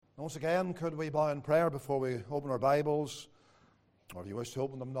Once again, could we bow in prayer before we open our Bibles? Or if you wish to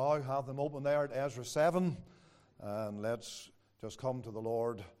open them now, have them open there at Ezra 7. And let's just come to the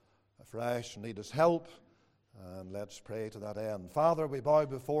Lord afresh and need His help. And let's pray to that end. Father, we bow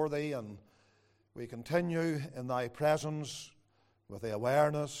before Thee and we continue in Thy presence with the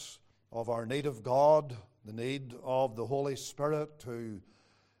awareness of our need of God, the need of the Holy Spirit to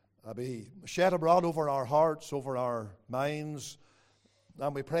be shed abroad over our hearts, over our minds.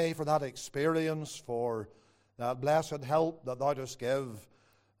 And we pray for that experience, for that blessed help that Thou dost give.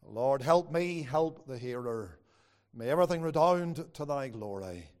 Lord, help me, help the hearer. May everything redound to Thy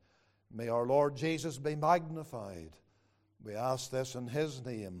glory. May our Lord Jesus be magnified. We ask this in His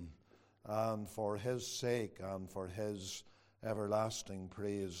name and for His sake and for His everlasting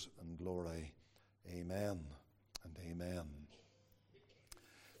praise and glory. Amen and amen.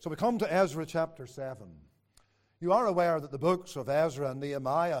 So we come to Ezra chapter 7. You are aware that the books of Ezra and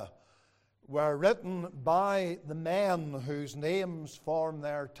Nehemiah were written by the men whose names form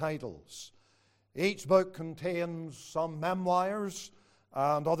their titles. Each book contains some memoirs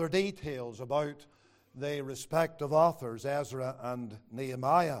and other details about the respective authors, Ezra and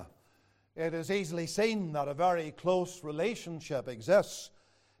Nehemiah. It is easily seen that a very close relationship exists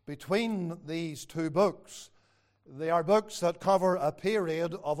between these two books. They are books that cover a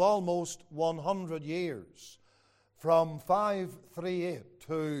period of almost 100 years, from 538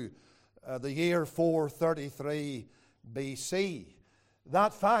 to the year 433 BC.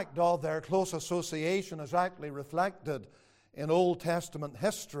 That fact of their close association is actually reflected in Old Testament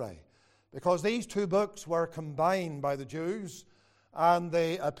history, because these two books were combined by the Jews and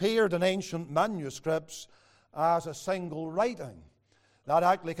they appeared in ancient manuscripts as a single writing. That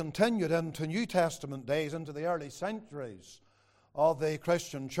actually continued into New Testament days, into the early centuries of the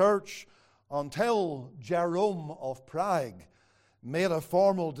Christian church, until Jerome of Prague made a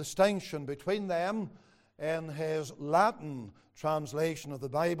formal distinction between them in his Latin translation of the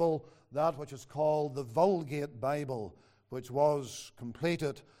Bible, that which is called the Vulgate Bible, which was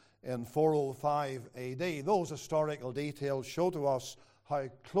completed in 405 AD. Those historical details show to us how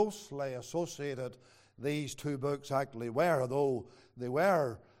closely associated these two books actually were, though they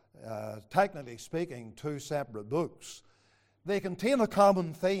were, technically speaking, two separate books. They contain a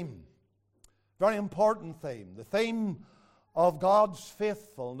common theme, very important theme, the theme of God's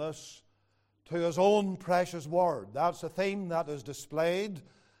faithfulness to His own precious word. That's a theme that is displayed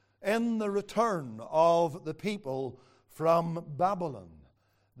in the return of the people from Babylon.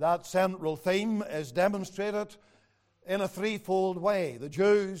 That central theme is demonstrated in a threefold way. The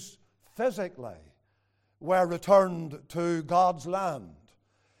Jews physically were returned to God's land.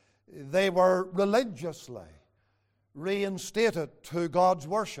 They were religiously reinstated to God's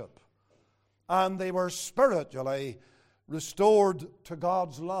worship. And they were spiritually restored to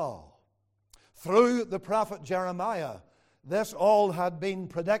God's law. Through the prophet Jeremiah, this all had been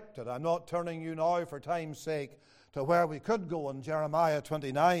predicted. I'm not turning you now, for time's sake, to where we could go in Jeremiah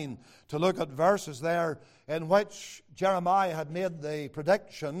 29 to look at verses there in which Jeremiah had made the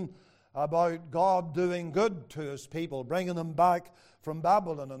prediction about God doing good to His people, bringing them back from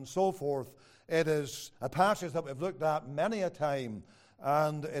Babylon and so forth. It is a passage that we've looked at many a time,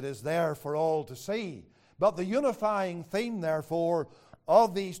 and it is there for all to see. But the unifying theme, therefore,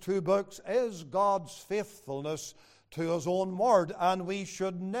 of these two books is God's faithfulness to His own word, and we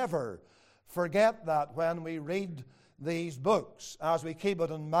should never forget that when we read these books. As we keep it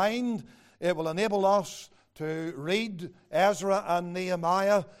in mind, it will enable us to read Ezra and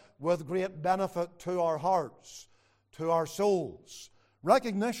Nehemiah with great benefit to our hearts, to our souls.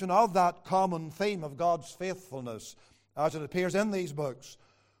 Recognition of that common theme of God's faithfulness as it appears in these books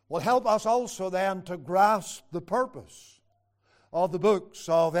will help us also then to grasp the purpose of the books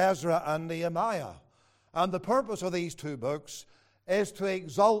of Ezra and Nehemiah. And the purpose of these two books is to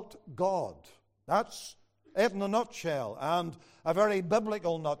exalt God. That's it in a nutshell, and a very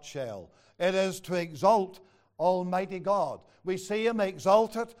biblical nutshell. It is to exalt Almighty God. We see Him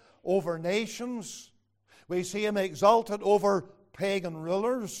exalted over nations. We see Him exalted over pagan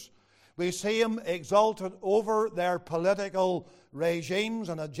rulers. We see Him exalted over their political regimes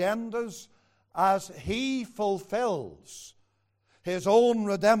and agendas as He fulfills His own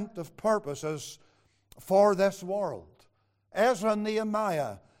redemptive purposes for this world. Ezra and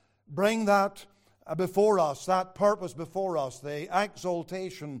Nehemiah bring that before us, that purpose before us, the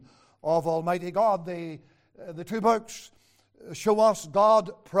exaltation of Almighty God. The two books show us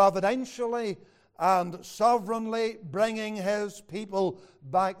God providentially and sovereignly bringing His people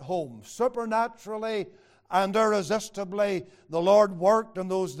back home. Supernaturally and irresistibly, the Lord worked in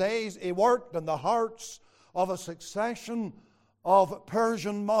those days. He worked in the hearts of a succession of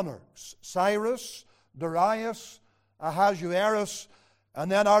Persian monarchs, Cyrus, Darius, Ahasuerus,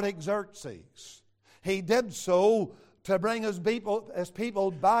 and then Artaxerxes. He did so to bring his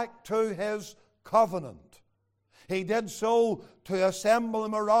people back to his covenant. He did so to assemble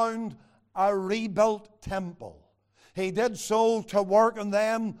them around a rebuilt temple. He did so to work in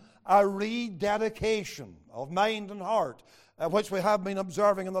them a rededication of mind and heart, which we have been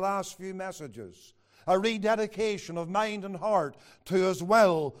observing in the last few messages. A rededication of mind and heart to His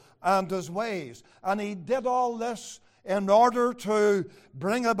will and His ways. And He did all this in order to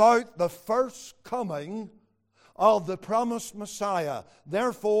bring about the first coming of the promised Messiah.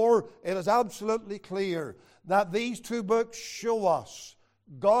 Therefore, it is absolutely clear that these two books show us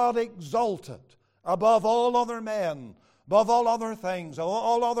God exalted above all other men, above all other things,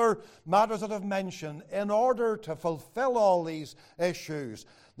 all other matters that I've mentioned, in order to fulfill all these issues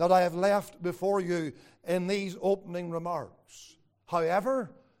that I have left before you in these opening remarks.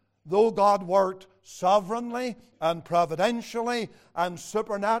 However, though God worked sovereignly and providentially and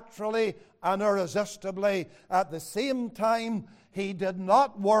supernaturally and irresistibly, at the same time, He did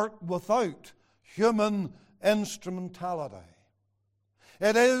not work without human instrumentality.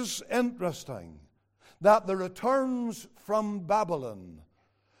 It is interesting that the returns from Babylon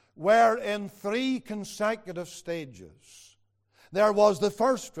were in 3 consecutive stages. There was the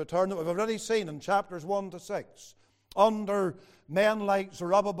first return that we've already seen in chapters 1 to 6, under men like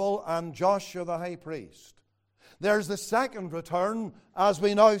Zerubbabel and Joshua the high priest. There's the second return as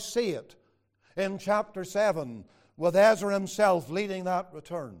we now see it in chapter 7, with Ezra himself leading that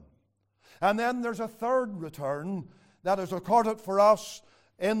return. And then there's a third return that is recorded for us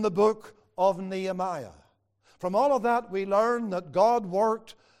in the book of Nehemiah. From all of that we learn that God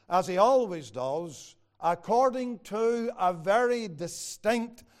worked, as He always does, according to a very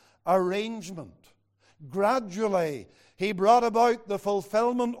distinct arrangement. Gradually, He brought about the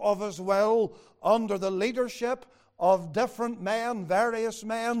fulfillment of His will under the leadership of different men, various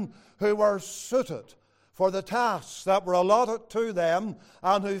men who were suited for the tasks that were allotted to them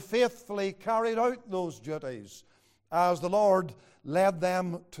and who faithfully carried out those duties as the Lord led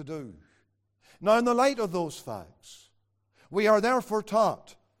them to do. Now, in the light of those facts, we are therefore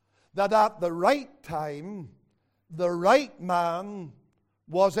taught that at the right time, the right man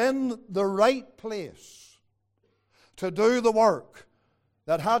was in the right place to do the work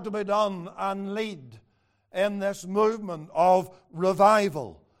that had to be done and lead in this movement of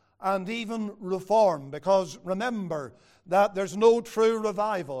revival and even reform. Because remember that there's no true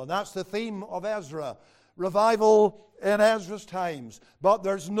revival, and that's the theme of Ezra. Revival in Ezra's times. But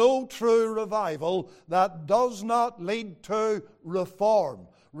there's no true revival that does not lead to reform.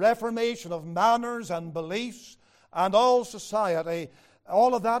 Reformation of manners and beliefs and all society.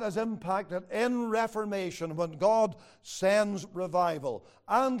 All of that is impacted in Reformation when God sends revival.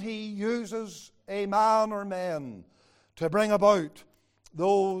 And He uses a man or men to bring about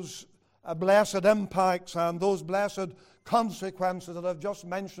those blessed impacts and those blessed consequences that I've just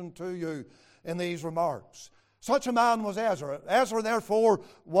mentioned to you in these remarks. Such a man was Ezra. Ezra, therefore,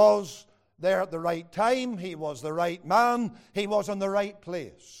 was there at the right time. He was the right man. He was in the right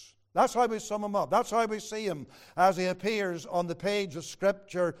place. That's how we sum him up. That's how we see him as he appears on the page of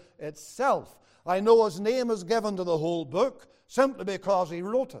Scripture itself. I know his name is given to the whole book simply because he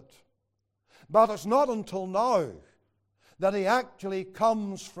wrote it. But it's not until now that he actually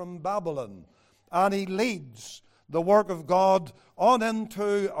comes from Babylon and he leads the work of God on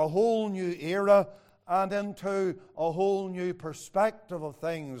into a whole new era and into a whole new perspective of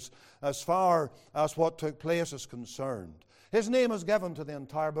things as far as what took place is concerned. His name is given to the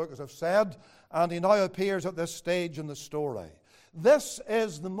entire book, as I've said, and he now appears at this stage in the story. This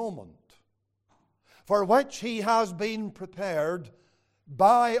is the moment for which he has been prepared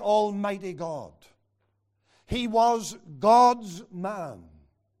by Almighty God. He was God's man,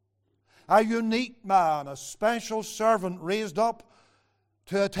 a unique man, a special servant raised up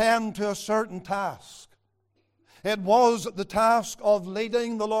to attend to a certain task. It was the task of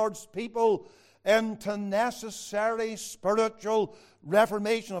leading the Lord's people into necessary spiritual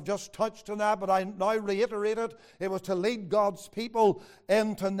reformation. I've just touched on that, but I now reiterate it. It was to lead God's people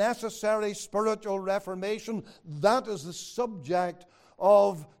into necessary spiritual reformation. That is the subject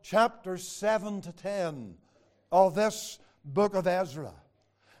of chapters 7 to 10 of this book of Ezra.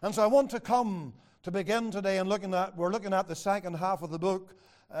 And so I want to come to begin today and we're looking at the second half of the book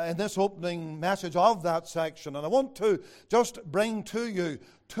in this opening message of that section. And I want to just bring to you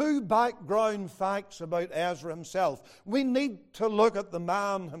 2 background facts about Ezra himself. We need to look at the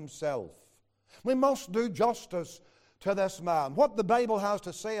man himself. We must do justice to this man, what the Bible has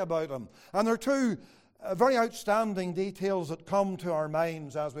to say about him. And there are 2 very outstanding details that come to our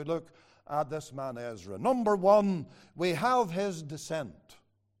minds as we look at this man Ezra. Number one, we have his descent,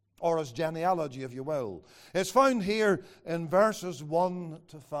 or his genealogy, if you will. It's found here in verses 1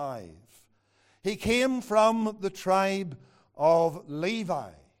 to 5. He came from the tribe of Levi.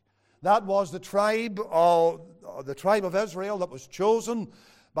 That was the tribe of Israel that was chosen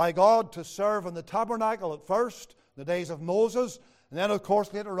by God to serve in the tabernacle at first, in the days of Moses, and then, of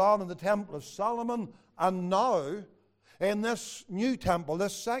course, later on in the temple of Solomon, and now in this new temple,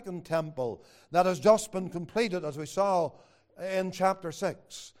 this second temple that has just been completed, as we saw in chapter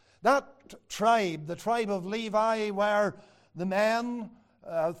 6. That tribe, the tribe of Levi, were the men,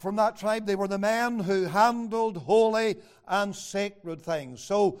 from that tribe, they were the men who handled holy and sacred things.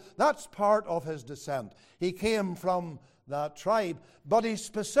 So that's part of his descent. He came from that tribe, but he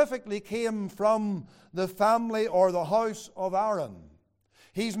specifically came from the family or the house of Aaron.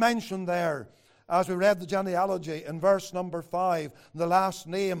 He's mentioned there, as we read the genealogy in verse number 5, the last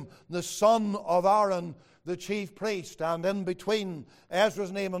name, the son of Aaron, the chief priest. And in between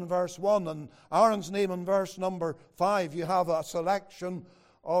Ezra's name in verse 1 and Aaron's name in verse number 5, you have a selection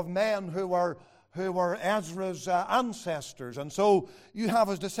of men who were Ezra's ancestors. And so you have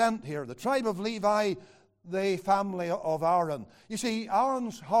his descent here. The tribe of Levi, the family of Aaron. You see,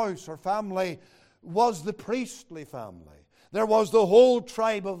 Aaron's house or family was the priestly family. There was the whole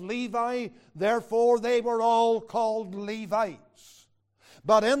tribe of Levi, therefore they were all called Levites.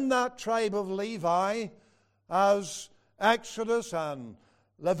 But in that tribe of Levi, as Exodus and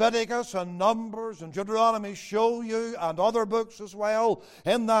Leviticus and Numbers and Deuteronomy show you, and other books as well,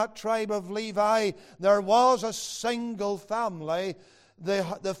 in that tribe of Levi, there was a single family,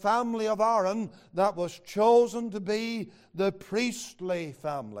 the family of Aaron, that was chosen to be the priestly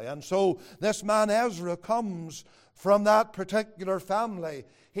family. And so this man Ezra comes from that particular family.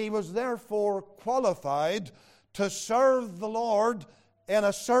 He was therefore qualified to serve the Lord in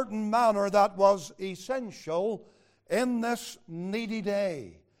a certain manner that was essential in this needy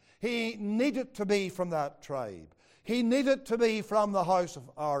day. He needed to be from that tribe. He needed to be from the house of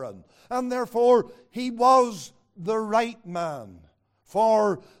Aaron. And therefore, he was the right man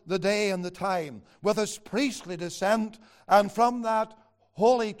for the day and the time, with his priestly descent and from that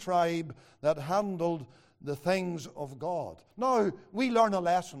holy tribe that handled the things of God. Now, we learn a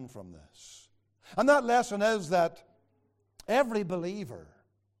lesson from this. And that lesson is that every believer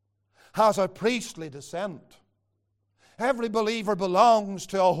has a priestly descent. Every believer belongs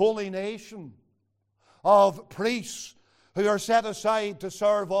to a holy nation of priests who are set aside to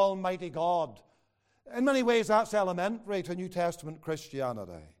serve Almighty God. In many ways, that's elementary to New Testament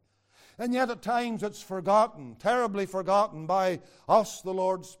Christianity. And yet at times it's forgotten, terribly forgotten by us, the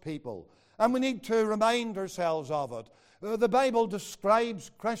Lord's people. And we need to remind ourselves of it. The Bible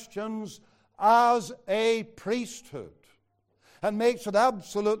describes Christians as a priesthood and makes it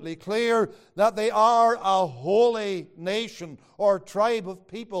absolutely clear that they are a holy nation or tribe of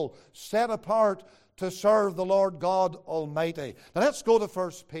people set apart to serve the Lord God Almighty. Now let's go to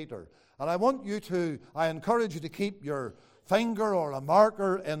 1 Peter. And I encourage you to keep your finger or a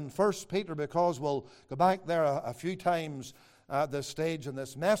marker in 1 Peter, because we'll go back there a few times at this stage in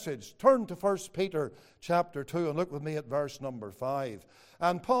this message. Turn to 1 Peter chapter 2 and look with me at verse number 5.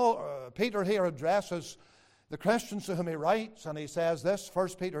 And Peter here addresses the Christians to whom he writes, and he says this,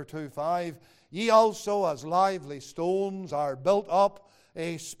 1 Peter 2:5, "Ye also as lively stones are built up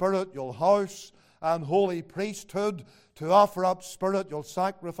a spiritual house and holy priesthood, to offer up spiritual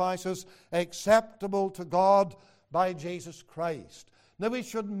sacrifices acceptable to God by Jesus Christ." Now we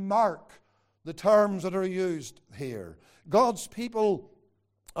should mark the terms that are used here. God's people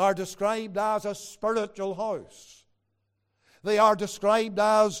are described as a spiritual house. They are described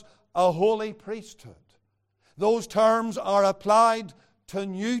as a holy priesthood. Those terms are applied to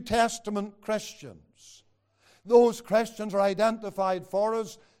New Testament Christians. Those Christians are identified for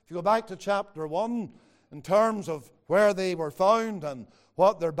us, if you go back to chapter 1, in terms of where they were found and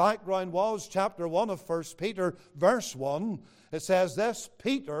what their background was. Chapter 1 of 1 Peter, verse 1, it says this,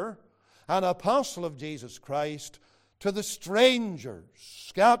 "Peter, an apostle of Jesus Christ, to the strangers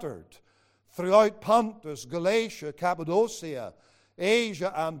scattered throughout Pontus, Galatia, Cappadocia,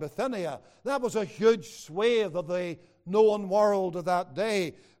 Asia, and Bithynia." That was a huge swathe of the known world of that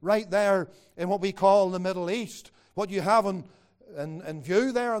day, right there in what we call the Middle East. What you have in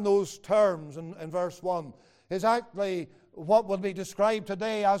view there in those terms in verse 1 is actually what would be described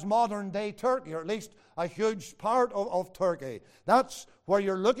today as modern-day Turkey, or at least a huge part of Turkey. That's where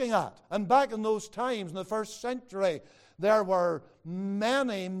you're looking at. And back in those times, in the first century, there were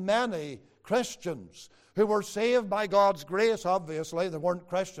many, many Christians who were saved by God's grace, obviously. They weren't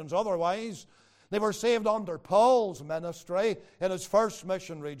Christians otherwise. They were saved under Paul's ministry in his first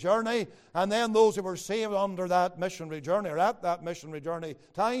missionary journey, and then those who were saved under that missionary journey, or at that missionary journey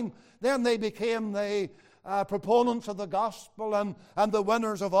time, then they became the proponents of the gospel and the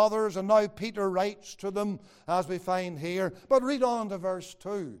winners of others, and now Peter writes to them, as we find here. But read on to verse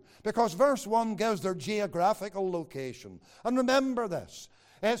 2, because verse 1 gives their geographical location. And remember this,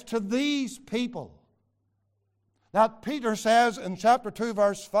 it's to these people that Peter says in chapter 2,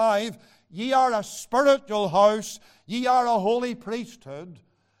 verse 5, ye are a spiritual house, ye are a holy priesthood.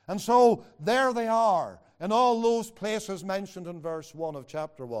 And so there they are in all those places mentioned in verse 1 of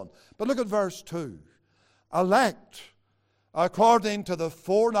chapter 1. But look at verse 2. Elect according to the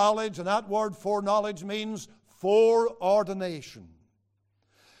foreknowledge, and that word foreknowledge means foreordination.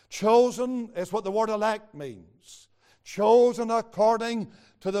 Chosen is what the word elect means. Chosen according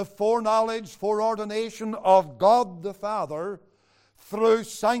to the foreknowledge, foreordination of God the Father, through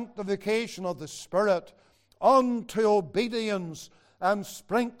sanctification of the Spirit, unto obedience and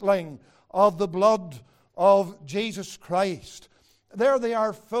sprinkling of the blood of Jesus Christ. There they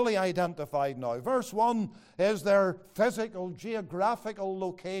are fully identified now. Verse 1 is their physical, geographical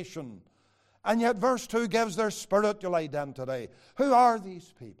location. And yet verse 2 gives their spiritual identity. Who are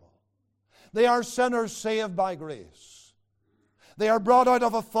these people? They are sinners saved by grace. They are brought out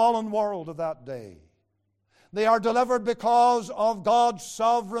of a fallen world of that day. They are delivered because of God's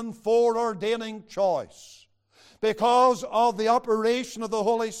sovereign foreordaining choice, because of the operation of the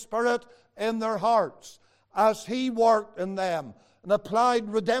Holy Spirit in their hearts as He worked in them and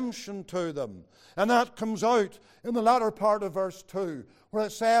applied redemption to them. And that comes out in the latter part of verse 2, where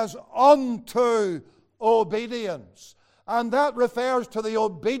it says, unto obedience. And that refers to the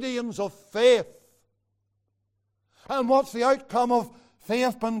obedience of faith. And what's the outcome of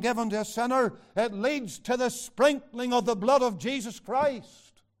faith being given to a sinner? It leads to the sprinkling of the blood of Jesus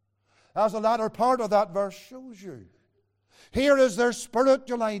Christ, as the latter part of that verse shows you. Here is their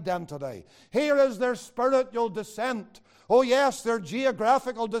spiritual identity. Here is their spiritual descent. Oh yes, their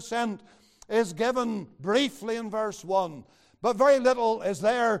geographical descent is given briefly in verse 1, but very little is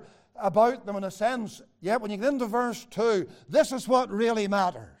there about them in a sense. Yet when you get into verse 2, this is what really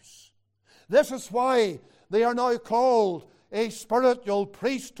matters. This is why they are now called a spiritual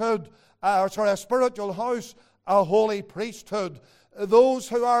priesthood, a spiritual house, a holy priesthood. Those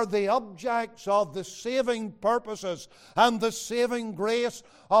who are the objects of the saving purposes and the saving grace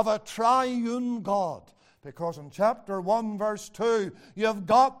of a triune God. Because in chapter 1, verse 2, you've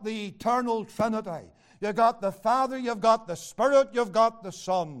got the eternal Trinity. You've got the Father, you've got the Spirit, you've got the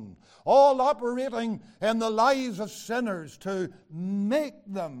Son, all operating in the lives of sinners to make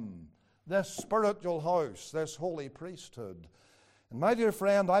them this spiritual house, this holy priesthood. And my dear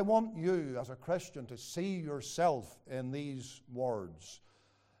friend, I want you as a Christian to see yourself in these words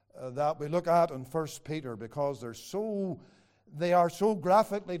that we look at in 1 Peter, because they are so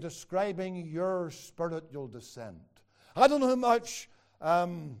graphically describing your spiritual descent. I don't know how much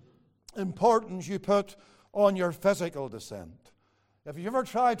importance you put on your physical descent. If you ever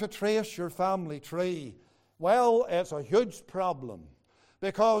tried to trace your family tree, well, it's a huge problem,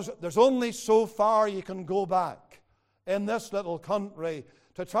 because there's only so far you can go back in this little country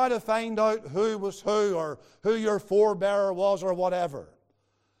to try to find out who was who, or who your forebearer was, or whatever.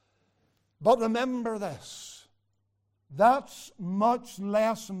 But remember this, that's much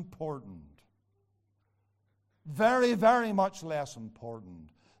less important, very, very much less important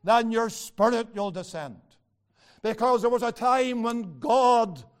than your spiritual descent. Because there was a time when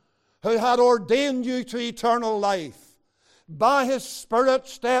God, who had ordained you to eternal life, by His Spirit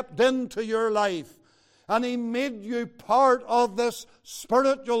stepped into your life, and He made you part of this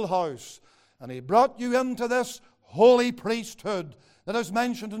spiritual house, and He brought you into this holy priesthood that is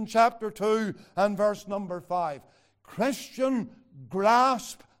mentioned in chapter 2 and verse number 5. Christian,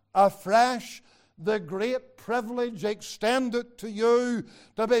 grasp afresh the great privilege extended to you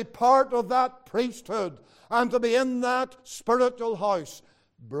to be part of that priesthood and to be in that spiritual house,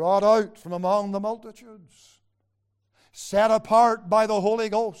 brought out from among the multitudes, set apart by the Holy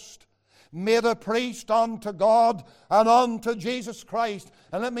Ghost, made a priest unto God and unto Jesus Christ.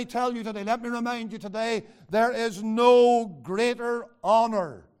 And let me tell you today, let me remind you today, there is no greater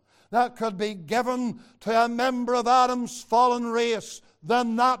honor that could be given to a member of Adam's fallen race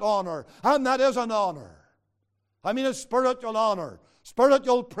than that honor. And that is an honor. I mean a spiritual honor,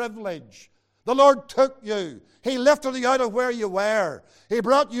 spiritual privilege. The Lord took you. He lifted you out of where you were. He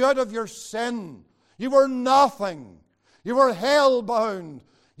brought you out of your sin. You were nothing. You were hell-bound.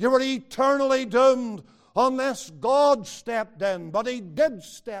 You were eternally doomed unless God stepped in. But He did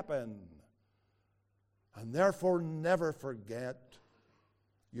step in. And therefore never forget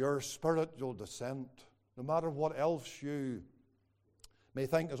your spiritual descent, no matter what else you may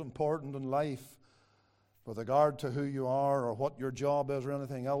think is important in life with regard to who you are or what your job is or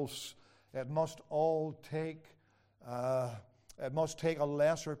anything else, it must all take a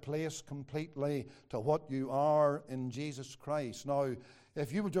lesser place completely to what you are in Jesus Christ. Now,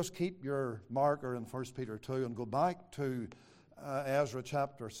 if you would just keep your marker in 1 Peter 2 and go back to Ezra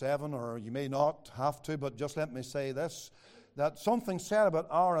chapter 7, or you may not have to, but just let me say this, that something said about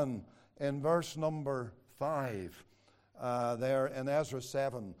Aaron in verse number 5 there in Ezra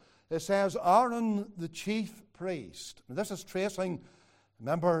 7. It says, Aaron the chief priest. And this is tracing,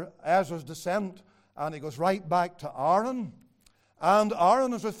 remember, Ezra's descent, and it goes right back to Aaron. And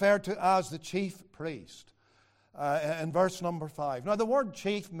Aaron is referred to as the chief priest in verse number 5. Now, the word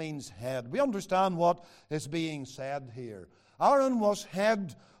chief means head. We understand what is being said here. Aaron was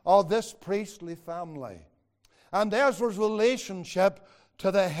head of this priestly family. And Ezra's relationship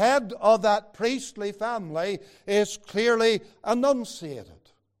to the head of that priestly family is clearly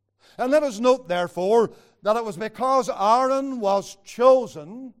enunciated. And let us note, therefore, that it was because Aaron was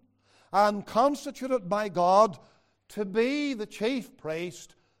chosen and constituted by God to be the chief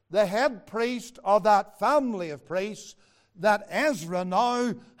priest, the head priest of that family of priests, that Ezra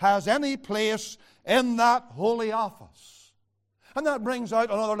now has any place in that holy office. And that brings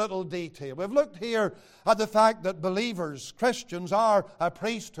out another little detail. We've looked here at the fact that believers, Christians, are a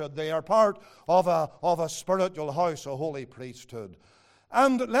priesthood. They are part of a spiritual house, a holy priesthood.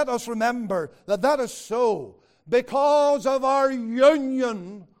 And let us remember that that is so because of our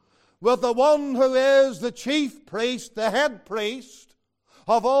union with the one who is the chief priest, the head priest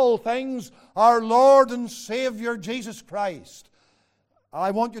of all things, our Lord and Savior Jesus Christ.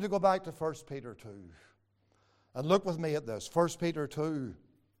 I want you to go back to 1 Peter 2 and look with me at this. 1 Peter 2,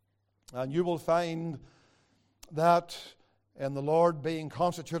 and you will find that in the Lord being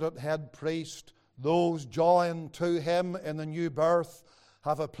constituted head priest, those joined to him in the new birth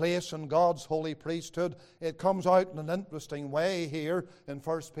have a place in God's holy priesthood. It comes out in an interesting way here in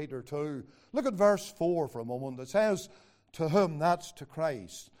 1 Peter 2. Look at verse 4 for a moment. It says, to whom, that's to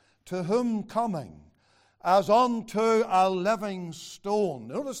Christ, to whom coming as unto a living stone.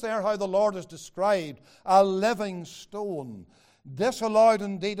 Notice there how the Lord is described, a living stone, disallowed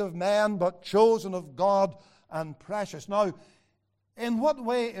indeed of man, but chosen of God and precious. Now, in what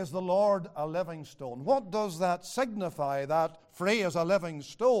way is the Lord a living stone? What does that signify, that phrase, a living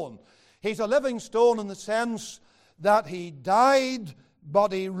stone? He's a living stone in the sense that he died,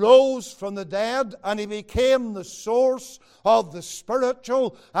 but he rose from the dead, and he became the source of the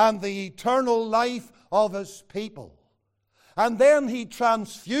spiritual and the eternal life of his people. And then he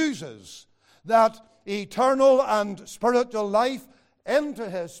transfuses that eternal and spiritual life into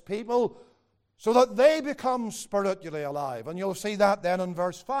his people so that they become spiritually alive. And you'll see that then in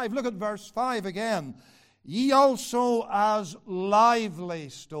verse 5. Look at verse 5 again. Ye also as lively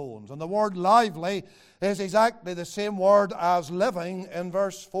stones. And the word lively is exactly the same word as living in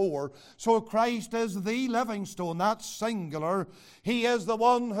verse 4. So Christ is the living stone. That's singular. He is the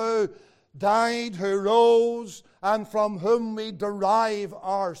one who died, who rose, and from whom we derive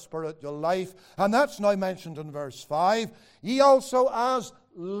our spiritual life. And that's now mentioned in verse 5. Ye also as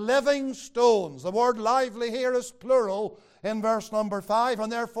living stones. The word lively here is plural in verse number 5,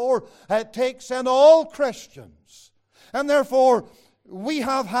 and therefore it takes in all Christians. And therefore we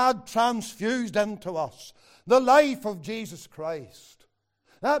have had transfused into us the life of Jesus Christ.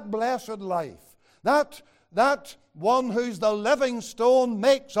 That blessed life, that one who's the living stone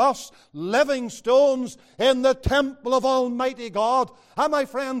makes us living stones in the temple of Almighty God. And my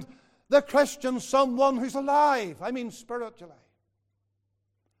friend, the Christian's someone who's alive, I mean spiritually.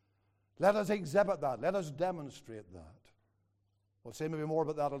 Let us exhibit that. Let us demonstrate that. We'll say maybe more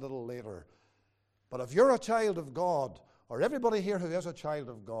about that a little later. But if you're a child of God, or everybody here who is a child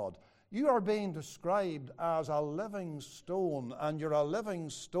of God, you are being described as a living stone, and you're a living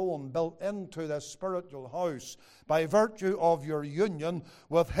stone built into this spiritual house by virtue of your union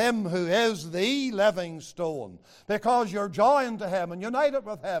with him who is the living stone, because you're joined to him and united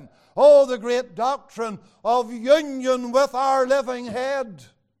with him. Oh, the great doctrine of union with our living head.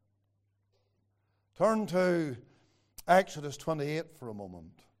 Turn to Exodus 28 for a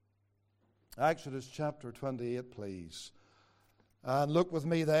moment. Exodus chapter 28, please. And look with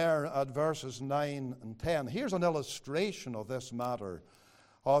me there at verses 9 and 10. Here's an illustration of this matter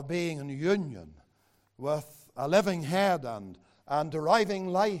of being in union with a living head and deriving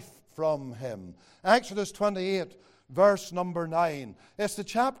life from him. Exodus 28, verse number 9. It's the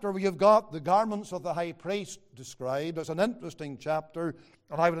chapter where you've got the garments of the high priest described. It's an interesting chapter,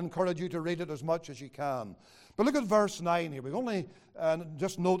 and I would encourage you to read it as much as you can. But look at verse 9 here. We only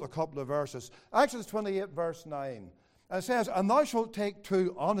just note a couple of verses. Exodus 28, verse 9. And it says, "And thou shalt take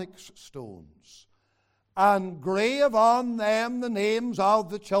 2 onyx stones, and grave on them the names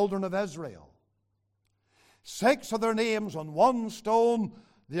of the children of Israel. 6 of their names on one stone,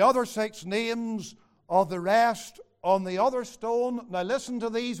 the other 6 names of the rest on the other stone." Now listen to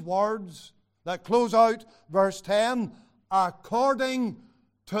these words that close out verse 10. "According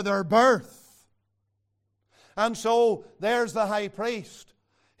to their birth." And so there's the high priest.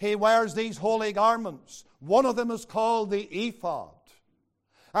 He wears these holy garments. One of them is called the ephod.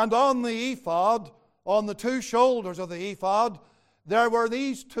 And on the ephod, on the 2 shoulders of the ephod, there were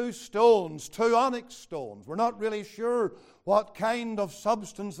these 2 stones, 2 onyx stones. We're not really sure what kind of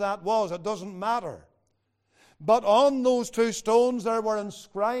substance that was. It doesn't matter. But on those 2 stones there were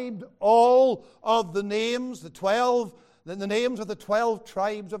inscribed all of the names, the names of the 12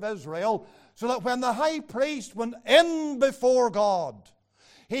 tribes of Israel, so that when the high priest went in before God,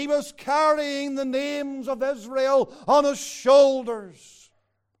 he was carrying the names of Israel on his shoulders.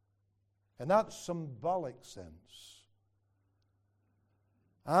 In that symbolic sense.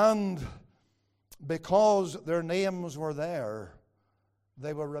 And because their names were there,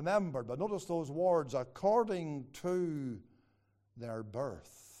 they were remembered. But notice those words, according to their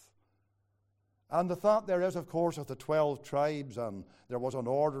birth. And the thought there is, of course, of the 12 tribes, and there was an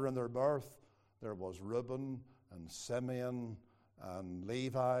order in their birth. There was Reuben and Simeon and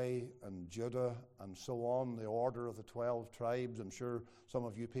Levi and Judah and so on, the order of the 12 tribes. I'm sure some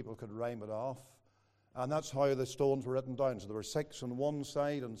of you people could rhyme it off. And that's how the stones were written down. So there were 6 on one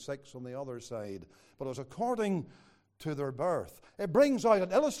side and 6 on the other side. But it was according to their birth. It brings out,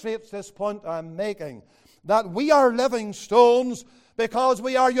 it illustrates this point I'm making, that we are living stones because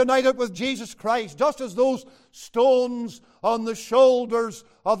we are united with Jesus Christ. Just as those stones on the shoulders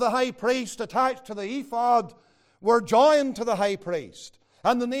of the high priest attached to the ephod were joined to the high priest,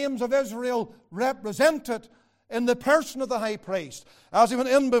 and the names of Israel represented in the person of the high priest as he went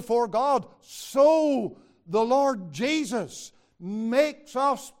in before God, so the Lord Jesus makes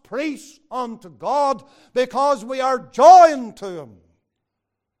us priests unto God because we are joined to Him.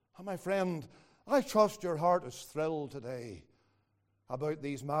 And my friend, I trust your heart is thrilled today about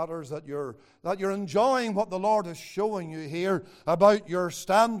these matters, that you're enjoying what the Lord is showing you here about your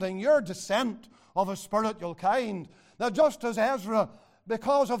standing, your descent of a spiritual kind. Now, just as Ezra,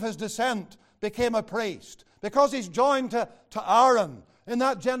 because of his descent, became a priest, because he's joined to Aaron in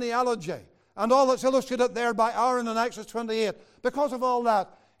that genealogy, and all that's illustrated there by Aaron in Exodus 28, because of all that,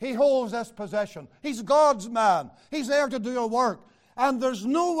 he holds this position. He's God's man. He's there to do a work. And there's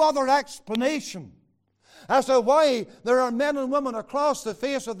no other explanation as to why there are men and women across the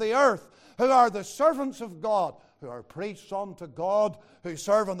face of the earth who are the servants of God, who are priests unto God, who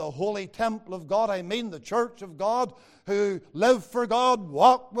serve in the holy temple of God, I mean the church of God, who live for God,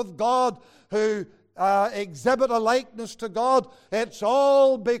 walk with God, who exhibit a likeness to God. It's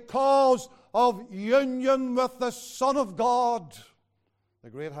all because of union with the Son of God,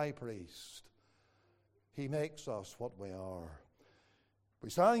 the great high priest. He makes us what we are. We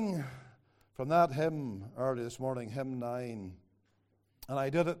sang from that hymn early this morning, hymn 9, and I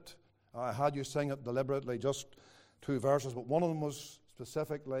did it. I had you sing it deliberately, just 2 verses, but one of them was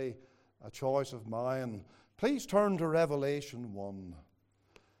specifically a choice of mine. Please turn to Revelation 1.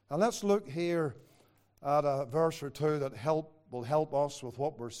 And let's look here at a verse or 2 that will help us with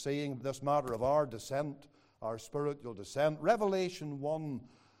what we're seeing, this matter of our descent, our spiritual descent. Revelation 1,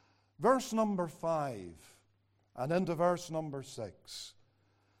 verse number 5, and into verse number 6.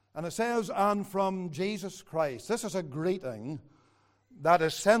 And it says, "And from Jesus Christ." This is a greeting that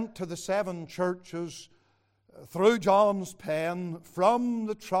is sent to the 7 churches through John's pen from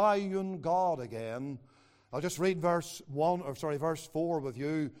the triune God again. I'll just read verse 4 with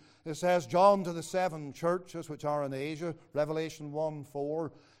you. It says, "John to the 7 churches which are in Asia," Revelation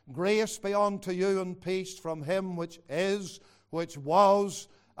 1:4, "Grace be unto you and peace from Him which is, which was,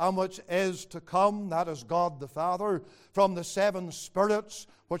 and which is to come," that is God the Father, "from the 7 spirits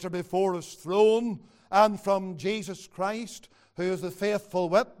which are before His throne, and from Jesus Christ, who is the faithful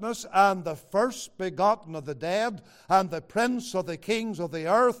witness, and the first begotten of the dead, and the prince of the kings of the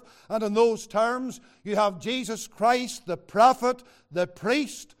earth." And in those terms, you have Jesus Christ, the prophet, the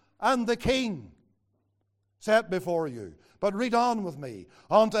priest, and the king set before you. But read on with me.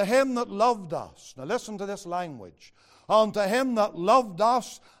 "Unto Him that loved us." Now listen to this language. "Unto Him that loved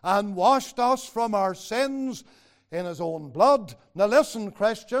us and washed us from our sins in His own blood." Now listen,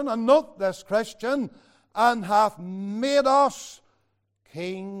 Christian, and note this, Christian, "and hath made us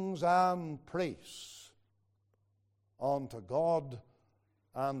kings and priests unto God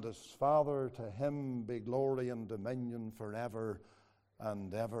and as Father. To him be glory and dominion forever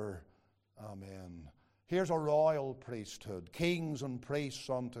and ever. Amen. Here's a royal priesthood, kings and priests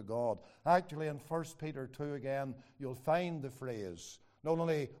unto God. Actually, in 1 Peter 2 again, you'll find the phrase, not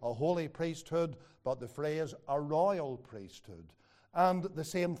only a holy priesthood, but the phrase a royal priesthood. And the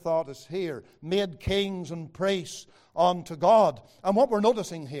same thought is here, made kings and priests unto God. And what we're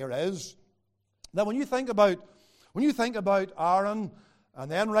noticing here is that when you think about Aaron,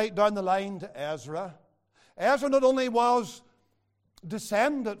 and then right down the line to Ezra, Ezra not only was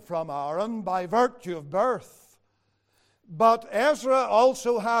descended from Aaron by virtue of birth, but Ezra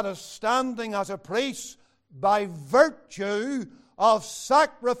also had a standing as a priest by virtue of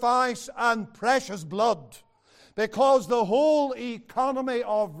sacrifice and precious blood, because the whole economy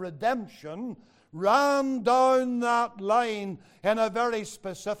of redemption ran down that line in a very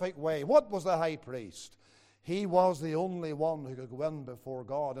specific way. What was the high priest? He was the only one who could go in before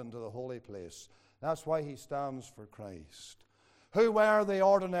God into the holy place. That's why he stands for Christ. Who were the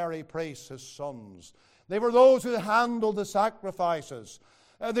ordinary priests, his sons? They were those who handled the sacrifices.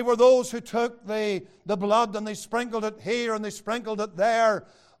 They were those who took the blood and they sprinkled it here and they sprinkled it there,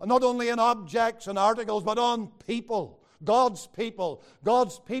 not only in objects and articles, but on people, God's people.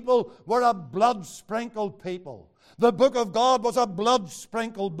 God's people were a blood-sprinkled people. The book of God was a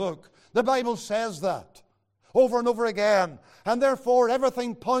blood-sprinkled book. The Bible says that over and over again. And therefore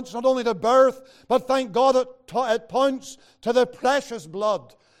everything points not only to birth, but thank God it points to the precious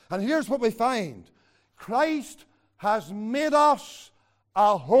blood. And here's what we find. Christ has made us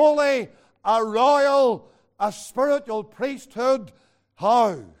a holy, a royal, a spiritual priesthood.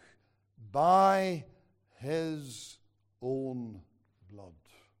 How? By his own blood.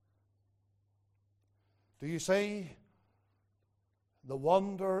 Do you see the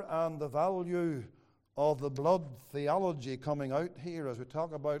wonder and the value of the blood theology coming out here as we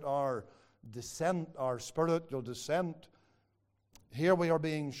talk about our descent, our spiritual descent? Here we are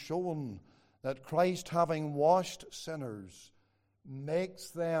being shown that Christ, having washed sinners, makes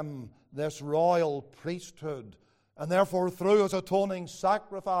them this royal priesthood, and therefore through his atoning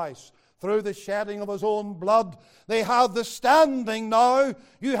sacrifice, through the shedding of his own blood, they have the standing now.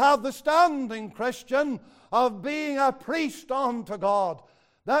 You have the standing, Christian, of being a priest unto God.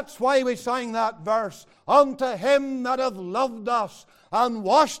 That's why we sang that verse, unto him that hath loved us and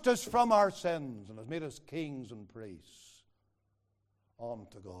washed us from our sins and has made us kings and priests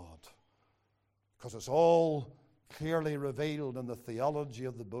unto God. Because it's all clearly revealed in the theology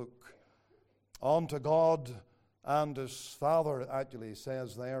of the book. Unto God and his Father, it actually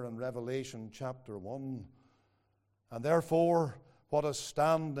says there in Revelation chapter 1. And therefore, what is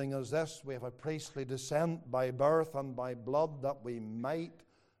standing is this: we have a priestly descent by birth and by blood, that we might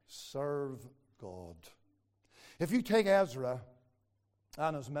serve God. If you take Ezra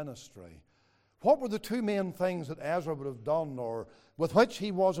and his ministry, what were the two main things that Ezra would have done, or with which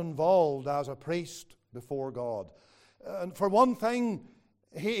he was involved as a priest before God? And for one thing,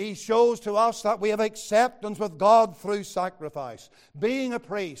 he shows to us that we have acceptance with God through sacrifice. Being a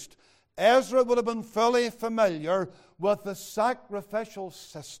priest, Ezra would have been fully familiar with the sacrificial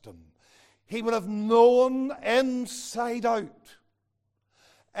system. He would have known inside out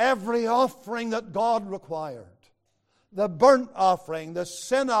every offering that God required. The burnt offering, the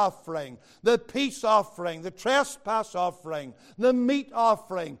sin offering, the peace offering, the trespass offering, the meat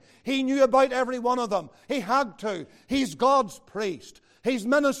offering. He knew about every one of them. He had to. He's God's priest. He's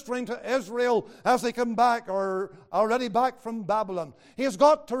ministering to Israel as they come back, or already back from Babylon. He's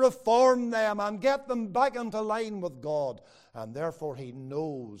got to reform them and get them back into line with God. And therefore he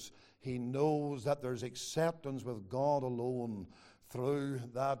knows that there's acceptance with God alone through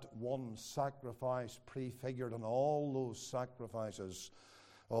that one sacrifice prefigured in all those sacrifices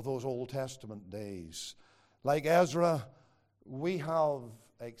of those Old Testament days. Like Ezra, we have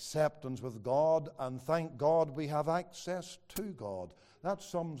acceptance with God, and thank God we have access to God. That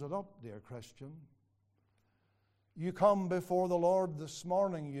sums it up, dear Christian. You come before the Lord this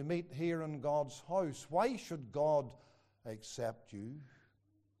morning, you meet here in God's house. Why should God accept you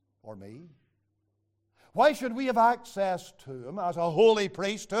or me? Why should we have access to him as a holy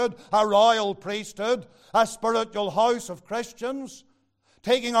priesthood, a royal priesthood, a spiritual house of Christians,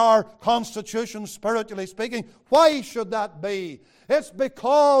 taking our constitution spiritually speaking? Why should that be? It's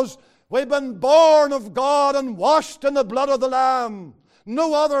because we've been born of God and washed in the blood of the Lamb.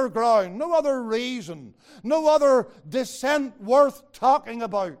 No other ground, no other reason, no other descent worth talking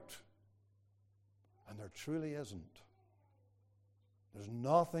about. And there truly isn't. There's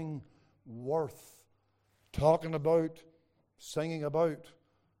nothing worth talking about, singing about,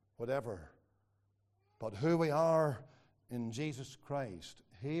 whatever. But who we are in Jesus Christ,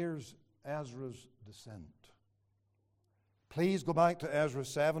 here's Ezra's descent. Please go back to Ezra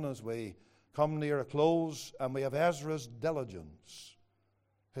 7 as we come near a close, and we have Ezra's diligence.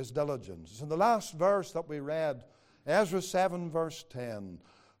 His diligence. In the last verse that we read, Ezra 7 verse 10,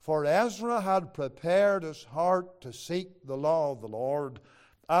 for Ezra had prepared his heart to seek the law of the Lord,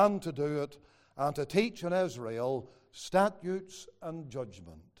 and to do it, and to teach in Israel statutes and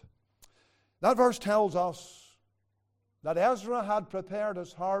judgment. That verse tells us that Ezra had prepared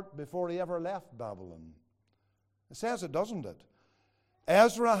his heart before he ever left Babylon. It says it, doesn't it?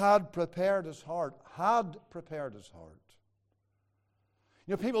 Ezra had prepared his heart. Had prepared his heart.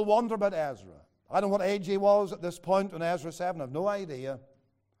 You know, people wonder about Ezra. I don't know what age he was at this point in Ezra 7. I have no idea.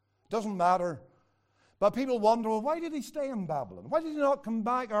 Doesn't matter. But people wonder, well, why did he stay in Babylon? Why did he not come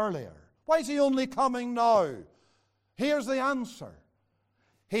back earlier? Why is he only coming now? Here's the answer.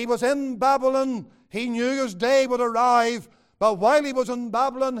 He was in Babylon. He knew his day would arrive. But while he was in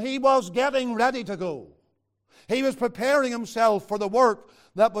Babylon, he was getting ready to go. He was preparing himself for the work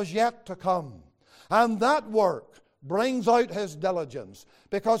that was yet to come. And that work brings out his diligence,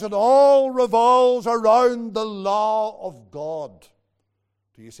 because it all revolves around the law of God.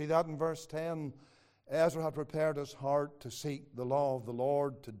 Do you see that in verse 10? Ezra had prepared his heart to seek the law of the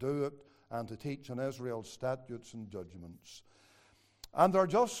Lord, to do it, and to teach in Israel statutes and judgments. And there are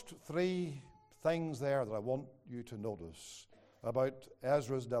just three things there that I want you to notice about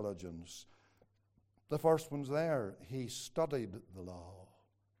Ezra's diligence. The first one's there. He studied the law.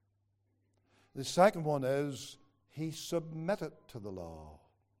 The second one is he submitted to the law.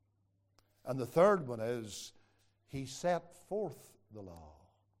 And the third one is he set forth the law.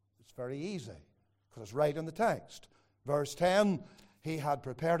 It's very easy because it's right in the text. Verse 10, he had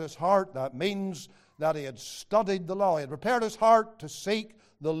prepared his heart. That means that he had studied the law. He had prepared his heart to seek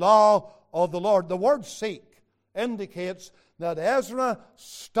the law of the Lord. The word seek indicates that Ezra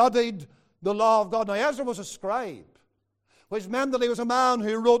studied the law of God. Now, Ezra was a scribe, which meant that he was a man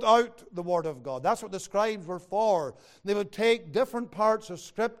who wrote out the Word of God. That's what the scribes were for. They would take different parts of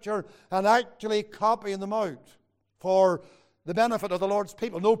Scripture and actually copy them out for the benefit of the Lord's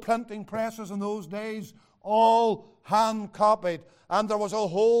people. No printing presses in those days, all hand-copied. And there was a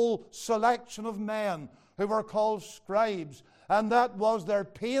whole selection of men who were called scribes, and that was their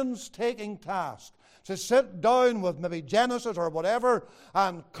painstaking task, to sit down with maybe Genesis or whatever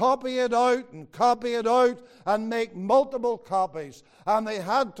and copy it out and make multiple copies. And they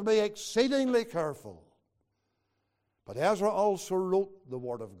had to be exceedingly careful. But Ezra also wrote the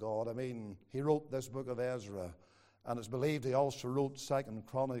Word of God. I mean, he wrote this book of Ezra, and it's believed he also wrote 2nd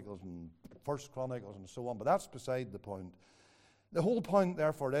Chronicles and 1st Chronicles and so on. But that's beside the point. The whole point,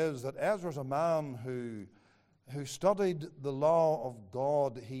 therefore, is that Ezra's a man who studied the law of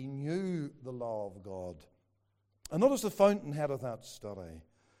God. He knew the law of God. And notice the fountainhead of that study.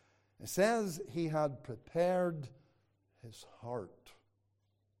 It says he had prepared his heart.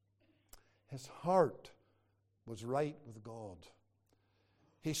 His heart was right with God.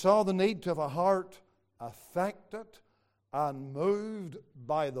 He saw the need to have a heart affected and moved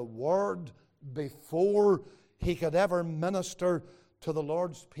by the Word before he could ever minister to the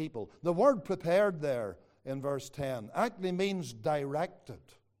Lord's people. The word prepared there in verse 10 actually means directed.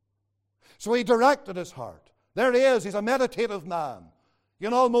 So he directed his heart. There he is. He's a meditative man. You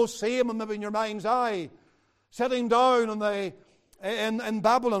can almost see him maybe in your mind's eye, sitting down in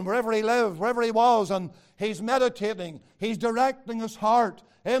Babylon, wherever he lived, wherever he was, and he's meditating. He's directing his heart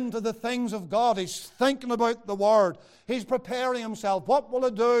into the things of God. He's thinking about the Word. He's preparing himself. What will I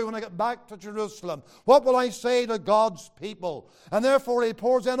do when I get back to Jerusalem? What will I say to God's people? And therefore he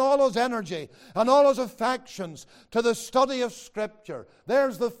pours in all his energy and all his affections to the study of Scripture.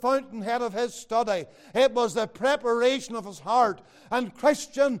 There's the fountainhead of his study. It was the preparation of his heart. And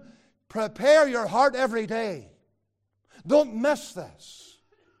Christian, prepare your heart every day. Don't miss this.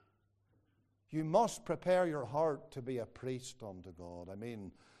 You must prepare your heart to be a priest unto God. I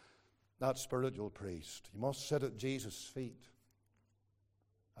mean, that spiritual priest. You must sit at Jesus' feet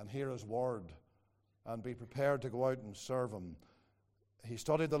and hear His Word and be prepared to go out and serve Him. He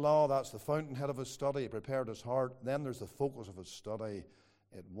studied the law. That's the fountainhead of his study. He prepared his heart. Then there's the focus of his study.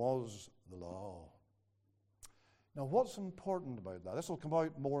 It was the law. Now, what's important about that? This will come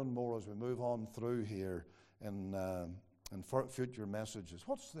out more and more as we move on through here in future messages.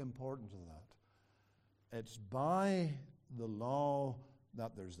 What's the importance of that? It's by the law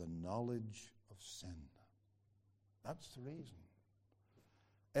that there's the knowledge of sin. That's the reason.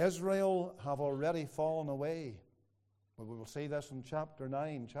 Israel have already fallen away. But we will see this in chapter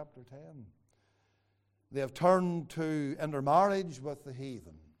 9, chapter 10. They have turned to intermarriage with the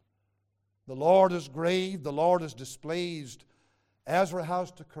heathen. The Lord is grieved, the Lord is displeased, Ezra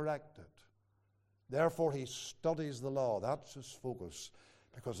has to correct it. Therefore, he studies the law. That's his focus.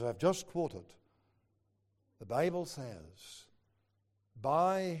 Because as I've just quoted, the Bible says,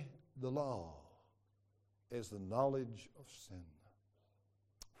 by the law is the knowledge of sin.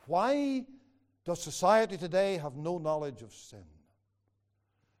 Why does society today have no knowledge of sin?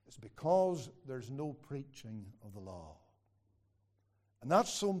 It's because there's no preaching of the law. And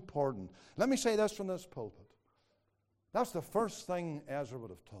that's so important. Let me say this from this pulpit. That's the first thing Ezra would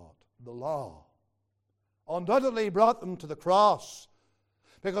have taught. The law. Undoubtedly brought them to the cross.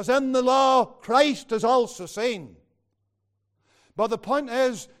 Because in the law, Christ is also seen. But the point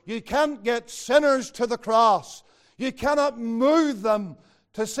is, you can't get sinners to the cross. You cannot move them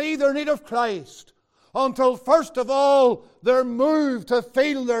to see their need of Christ until first of all they're moved to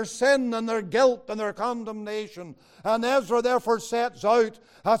feel their sin and their guilt and their condemnation. And Ezra therefore sets out,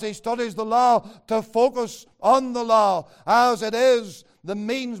 as he studies the law, to focus on the law, as it is the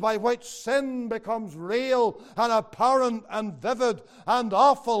means by which sin becomes real and apparent and vivid and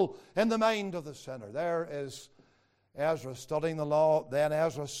awful in the mind of the sinner. There is Ezra studying the law, then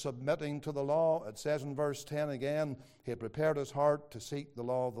Ezra submitting to the law. It says in verse 10 again, he had prepared his heart to seek the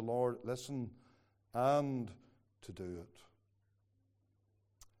law of the Lord, listen, and to do it.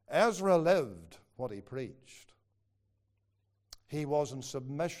 Ezra lived what he preached. He was in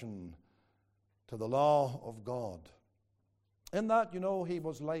submission to the law of God. In that, he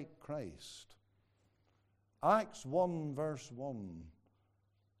was like Christ. Acts 1 verse 1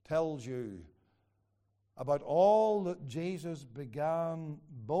 tells you about all that Jesus began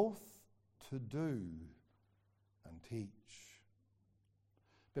both to do and teach.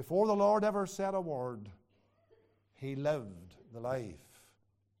 Before the Lord ever said a word, he lived the life,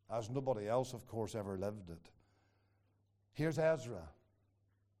 as nobody else, of course, ever lived it. Here's Ezra.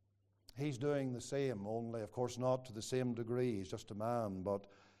 He's doing the same, only, of course, not to the same degree. He's just a man, but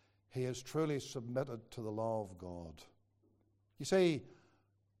he is truly submitted to the law of God. You see,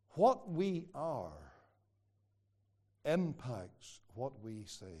 what we are impacts what we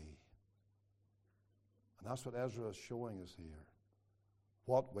say. And that's what Ezra is showing us here.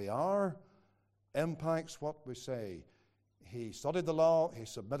 What we are impacts what we say. He studied the law, he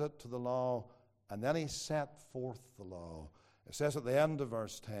submitted to the law, and then he set forth the law. It says at the end of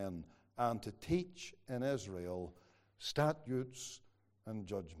verse 10, and to teach in Israel statutes and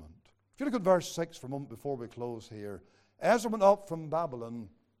judgment. If you look at verse 6 for a moment before we close here, Ezra went up from Babylon,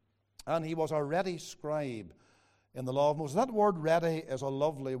 and he was a ready scribe in the law of Moses. That word ready is a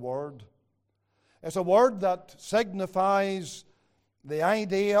lovely word. It's a word that signifies the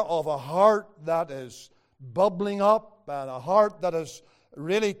idea of a heart that is bubbling up and a heart that is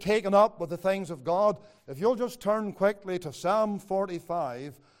really taken up with the things of God. If you'll just turn quickly to Psalm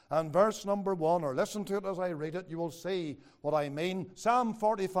 45 and verse number 1, or listen to it as I read it, you will see what I mean. Psalm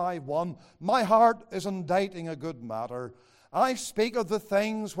 45:1, my heart is inditing a good matter. I speak of the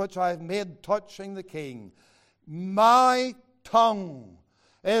things which I have made touching the king. My tongue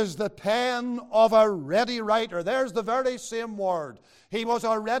is the pen of a ready writer. There's the very same word. He was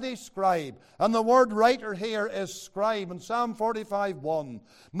a ready scribe. And the word writer here is scribe. In Psalm 45:1,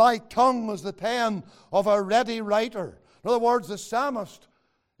 my tongue is the pen of a ready writer. In other words, the psalmist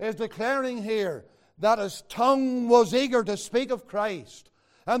is declaring here that his tongue was eager to speak of Christ.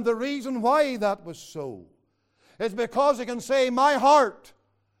 And the reason why that was so is because he can say, my heart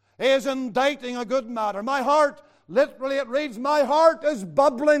is inditing a good matter. My heart, literally it reads, my heart is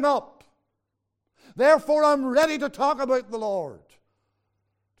bubbling up. Therefore I'm ready to talk about the Lord.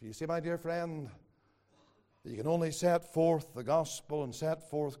 Do you see, my dear friend, that you can only set forth the gospel and set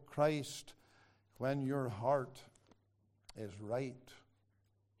forth Christ when your heart is right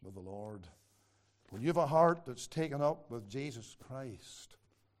with the Lord. When you have a heart that's taken up with Jesus Christ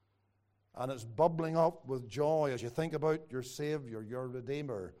and it's bubbling up with joy as you think about your Savior, your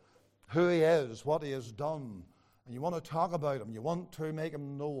Redeemer, who He is, what He has done, and you want to talk about Him, you want to make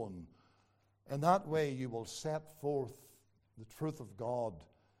Him known, in that way you will set forth the truth of God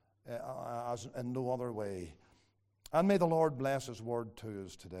as in no other way. And may the Lord bless His word to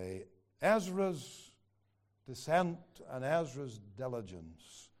us today. Ezra's descent and Ezra's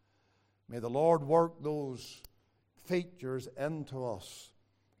diligence. May the Lord work those features into us,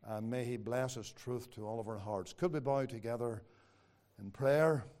 and may He bless His truth to all of our hearts. Could we bow together in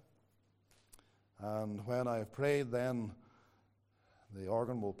prayer? And when I have prayed, then the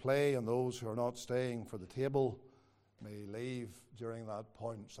organ will play, and those who are not staying for the table may leave during that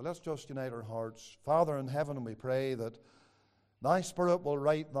point. So let's just unite our hearts. Father in heaven, we pray that Thy Spirit will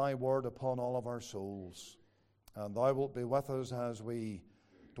write Thy word upon all of our souls, and Thou wilt be with us as we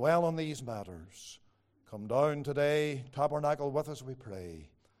dwell on these matters. Come down today, tabernacle with us, we pray,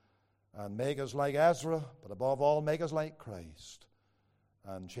 and make us like Ezra, but above all, make us like Christ,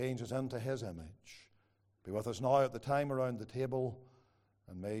 and change us into his image. Be with us now at the time around the table,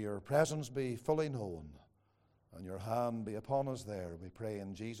 and may your presence be fully known, and your hand be upon us there, we pray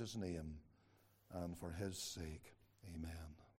in Jesus' name, and for his sake. Amen.